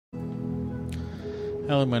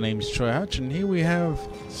Hello, my name is Troy Hutch, and here we have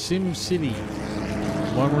SimCity,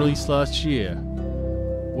 one released last year,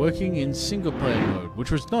 working in single player mode,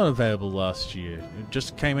 which was not available last year. It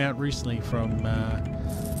just came out recently from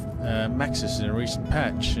Maxis in a recent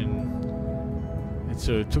patch, and it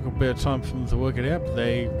took a bit of time for them to work it out, but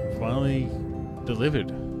they finally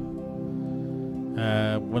delivered.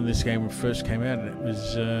 When this game first came out, it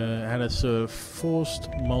was had a sort of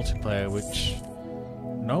forced multiplayer, which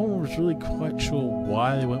no one was really quite sure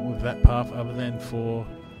why they went with that path, other than for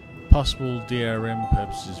possible DRM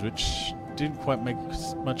purposes, which didn't quite make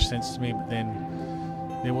much sense to me. But then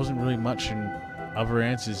there wasn't really much in other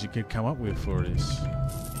answers you could come up with for this.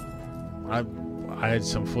 I had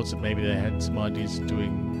some thoughts that maybe they had some ideas of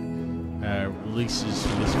doing releases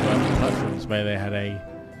for this for other platforms. Maybe they had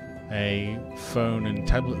a phone and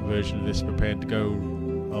tablet version of this prepared to go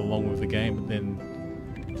along with the game, but then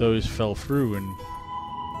those fell through and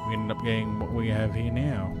we ended up getting what we have here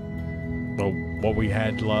now. Well, what we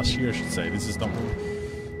had last year, I should say. This is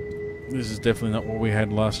definitely not what we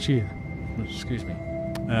had last year. Excuse me.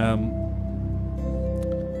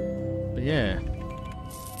 But yeah,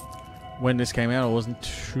 when this came out, I wasn't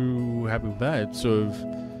too happy with that. It sort of,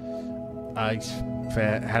 I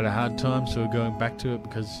had a hard time sort of going back to it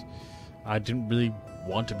because I didn't really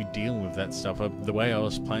want to be dealing with that stuff. The way I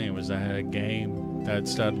was playing was I had a game that I'd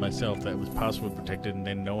started myself that was password protected, and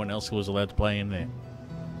then no one else was allowed to play in there.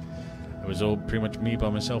 It was all pretty much me by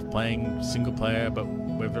myself playing single player, but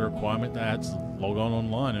with the requirement that I had to log on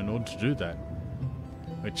online in order to do that,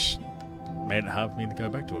 which made it hard for me to go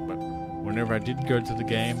back to it. But whenever I did go to the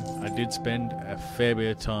game, I did spend a fair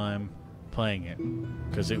bit of time playing it,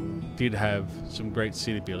 because it did have some great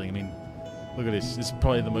city building. I mean, look at this. This is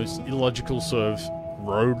probably the most illogical sort of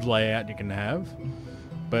road layout you can have,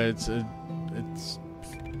 but it's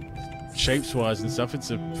shapes-wise and stuff, it's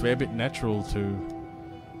a fair bit natural to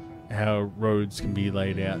how roads can be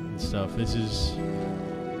laid out and stuff. This is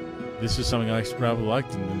something I rather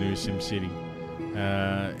liked in the new SimCity.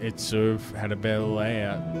 It sort of had a better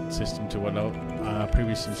layout system to what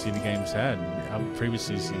previous SimCity games had. Previous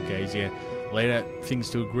SimCity games, laid out things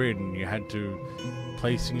to a grid, and you had to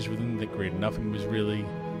place things within the grid. Nothing was really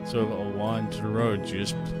sort of aligned to the roads. You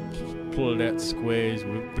just plotted out squares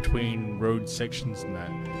between road sections and that.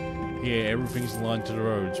 Yeah, everything's aligned to the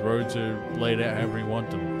roads. Roads are laid out however you want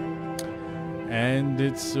them. And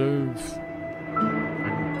it's sort of,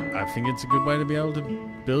 I think it's a good way to be able to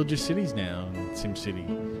build your cities now in SimCity.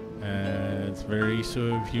 It's very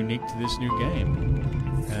sort of unique to this new game.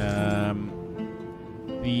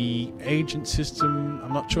 The agent system,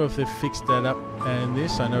 I'm not sure if they've fixed that up in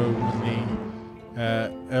this. I know in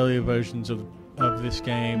the earlier versions of this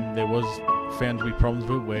game there was found to be problems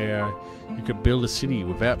with it, where you could build a city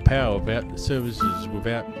without power, without services,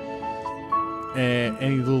 without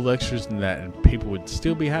any little extras in that, and people would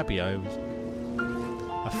still be happy. I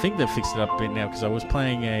think they've fixed it up a bit now, because I was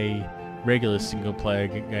playing a regular single player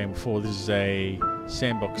game before. This is a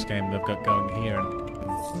sandbox game they've got going here,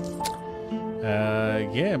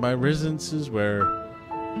 and yeah, my residences were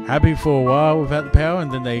happy for a while without the power,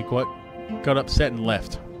 and then they got upset and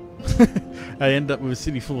left. I ended up with a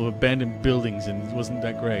city full of abandoned buildings, and it wasn't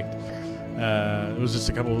that great. It was just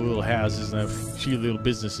a couple of little houses and a few little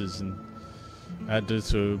businesses, and I had to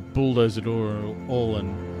sort of bulldoze it all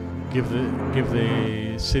and give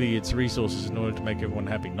the city its resources in order to make everyone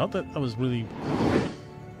happy. Not that that was really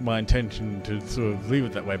my intention to sort of leave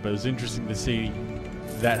it that way, but it was interesting to see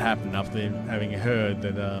that happen after having heard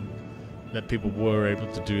that that people were able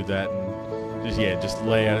to do that, and just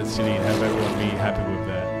lay out a city and have everyone be happy with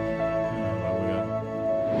that. Well, we got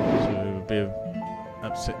sort of a bit of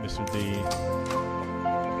upsetness with the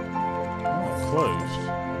closed.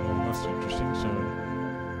 Well, that's interesting. So,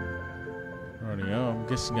 rightio, I'm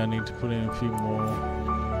guessing I need to put in a few more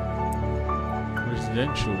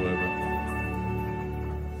residential work.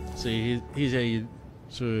 See, here's how you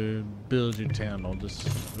sort of build your town. I'll just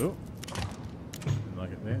didn't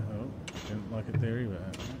like it there. Oh, didn't like it there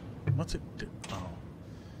either. What's it do? Oh,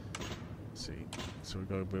 let's see. So we've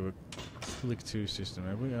got a bit of a click to system.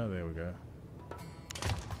 Have we? Oh, there we go.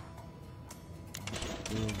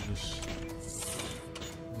 Build this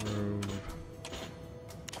road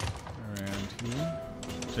around here.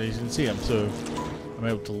 So you can see I'm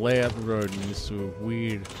able to lay out the road in this sort of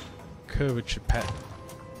weird curvature pattern.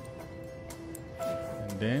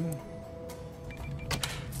 And then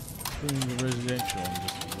put in the residential and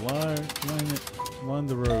just line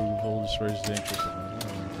the road with all this residential stuff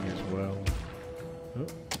as well. Oh.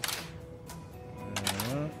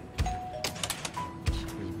 Just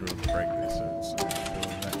a bit of a break there, so it's doing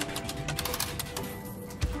that.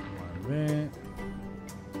 Like that.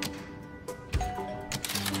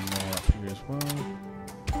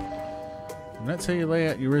 And that's how you lay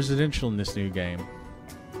out your residential in this new game.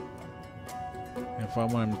 And if I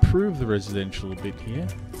want to improve the residential a bit here,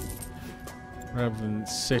 rather than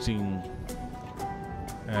setting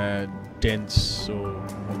dense or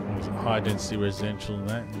what is it, high density residential and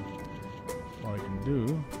that, and what I can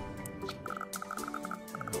do,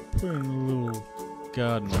 I'll put in a little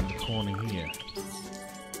garden on the corner here.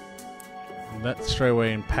 And that straight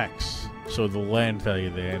away impacts sort of the land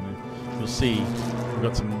value there, and you'll see we've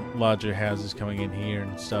got some larger houses coming in here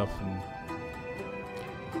and stuff, and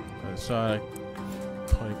so I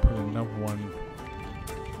probably put another one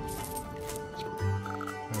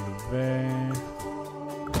over there.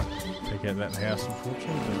 Take out that house,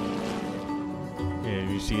 unfortunately, but yeah,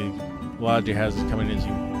 you see larger houses coming in as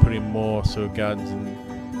you put in more sort of gardens and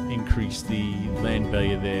increase the land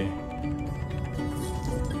value there.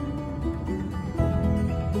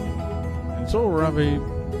 And it's all rather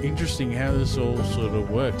interesting how this all sort of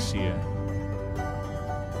works here.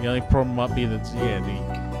 The only problem might be that,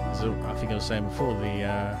 I think I was saying before,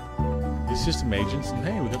 the system agents, and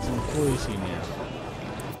hey, we've got some employees here now.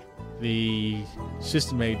 The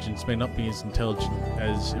system agents may not be as intelligent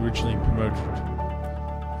as originally promoted.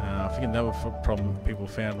 I think another problem people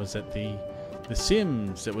found was that the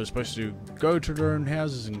Sims that were supposed to go to their own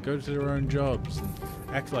houses and go to their own jobs and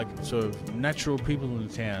act like sort of natural people in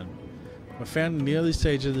the town were found in the early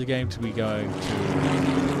stage of the game to be going to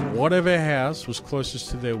whatever house was closest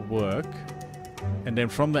to their work, and then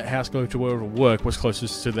from that house go to wherever work was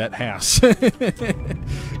closest to that house.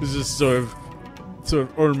 It's just sort of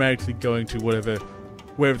automatically going to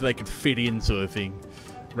wherever they could fit in, sort of thing,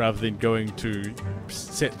 rather than going to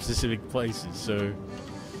set specific places. So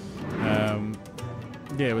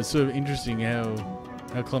yeah, it was sort of interesting how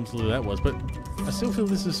clumsily that was, but I still feel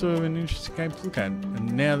this is sort of an interesting game to look at,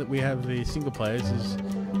 and now that we have the single players, is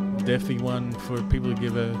definitely one for people to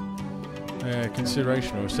give a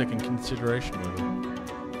consideration, or a second consideration with it.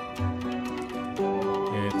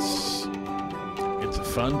 It's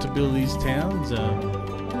fun to build these towns,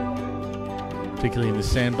 particularly in the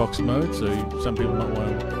sandbox mode, so some people might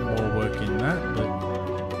want more work in that, but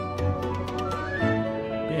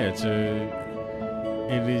yeah,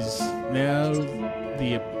 it is now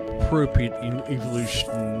the appropriate evolution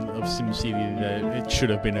of SimCity that it should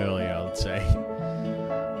have been earlier, I would say.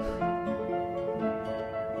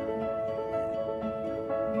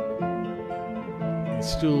 You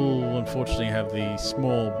still, unfortunately, have the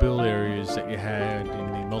small build areas that you had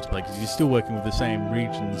in the multiplayer, because you're still working with the same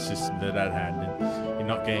region system that had, and you're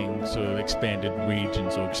not getting sort of expanded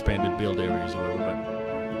regions or expanded build areas or whatever,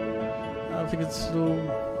 but I think it's still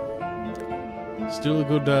a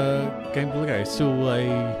good game to look at. It's still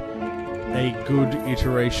a good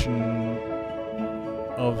iteration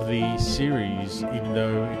of the series, even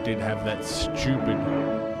though it did have that stupid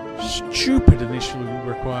initial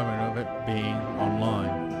requirement of it being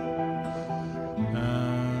online.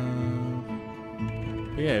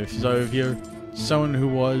 But yeah, so if you're someone who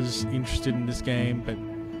was interested in this game but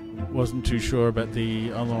wasn't too sure about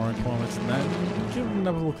the online requirements and that, give it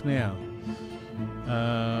another look now.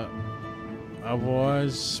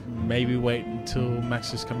 Otherwise, maybe wait until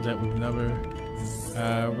Maxis comes out with another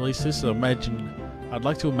release list. So I'd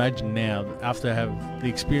like to imagine now, after I have the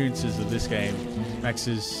experiences of this game,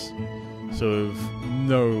 Maxis sort of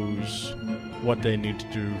knows what they need to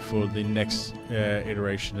do for the next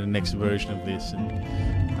iteration, the next version of this, and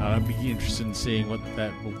I'd be interested in seeing what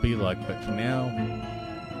that will be like. But for now,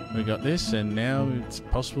 we got this, and now it's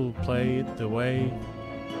possible to play it the way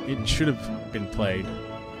it should have been played.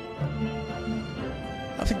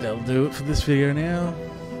 I think that'll do it for this video now.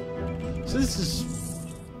 So this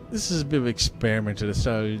is a bit of an experiment that I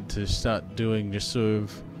started to start doing, just sort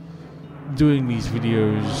of doing these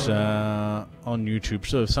videos on YouTube,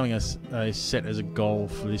 sort of something I set as a goal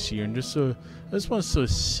for this year, and just I just want to sort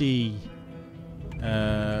of see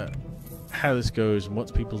how this goes and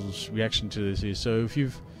what's people's reaction to this is. So if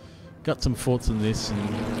you've got some thoughts on this and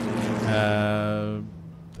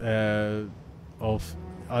of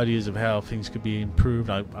ideas of how things could be improved,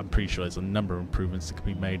 I'm pretty sure there's a number of improvements that could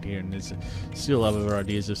be made here, and there's still other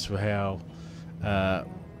ideas as to how I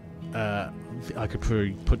could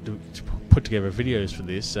probably put together videos for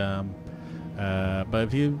this. But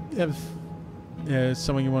if you have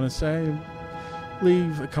something you want to say,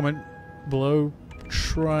 leave a comment below.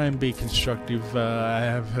 Try and be constructive. I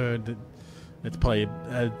have heard that it's probably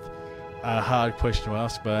a hard question to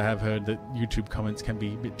ask, but I have heard that YouTube comments can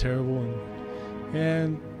be a bit terrible,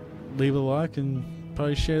 and leave a like and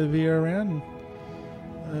probably share the video around,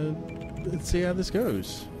 and let's see how this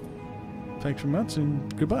goes. Thanks very much,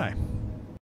 and goodbye.